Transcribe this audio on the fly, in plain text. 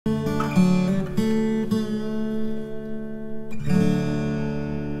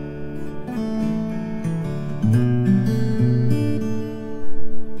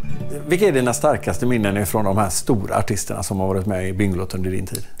Vilka är dina starkaste minnen från de här stora artisterna som har varit med i BingoLotto under din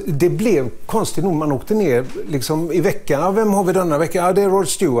tid? Det blev konstigt nog, man åkte ner liksom i veckan. Ja, vem har vi denna vecka? Ja, det är Rod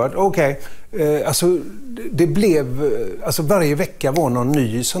Stewart. Okej. Alltså, det blev... Alltså varje vecka var någon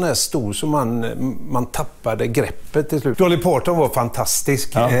ny sån här stor som man tappade greppet till slut. Dolly Parton var fantastisk.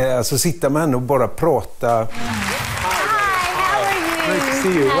 Ja. Alltså sitta med henne och bara prata... See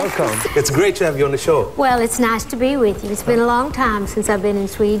you. Welcome. It's great to have you on the show. Well, it's nice to be with you. It's been a long time since I've been in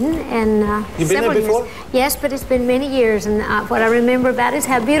Sweden, and you've been there before? Yes, but it's been many years, and what I remember about it is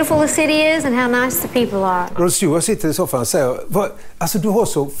how beautiful the city is and how nice the people are. Rod Stewart sitter i soffan och säger, alltså du har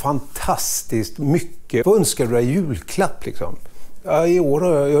så fantastiskt mycket. Vad önskar du dig julklapp liksom? Ja, i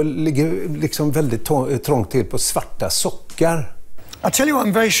år jag ligger liksom väldigt trångt till på svarta sockar. I'll tell you what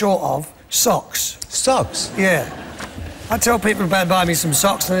I'm very short of. Socks. Socks? Yeah. I tell people about buy me some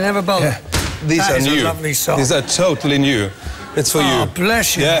socks and they never bother. Yeah. These that are is new. A lovely sock. These are totally new. It's for you. Oh,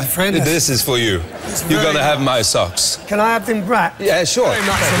 bless you, yeah, my friend. This is for you. You're gonna have my socks. Can I have them wrapped? Yeah, sure. Very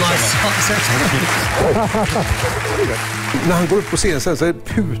much for my socks. När han går upp på scenen så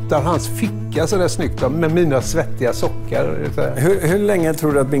putar hans ficka så där snyggt med mina svettiga sockar. Hur länge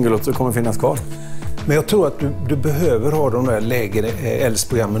tror du att BingoLotto kommer finnas kvar? Men jag tror att du behöver ha de där lägre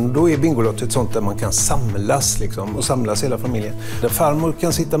eldsprogrammen. Då är BingoLotto ett sånt där man kan samlas liksom, och samlas hela familjen. Där farmor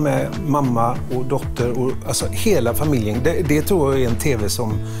kan sitta med mamma och dotter och alltså hela familjen. Det tror jag är en tv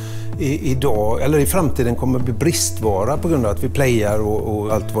som idag eller i framtiden kommer bli bristvara på grund av att vi playar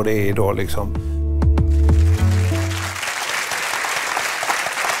och allt vad det är idag liksom.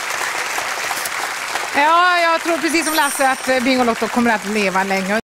 Ja, jag tror precis som Lasse att BingoLotto kommer att leva länge.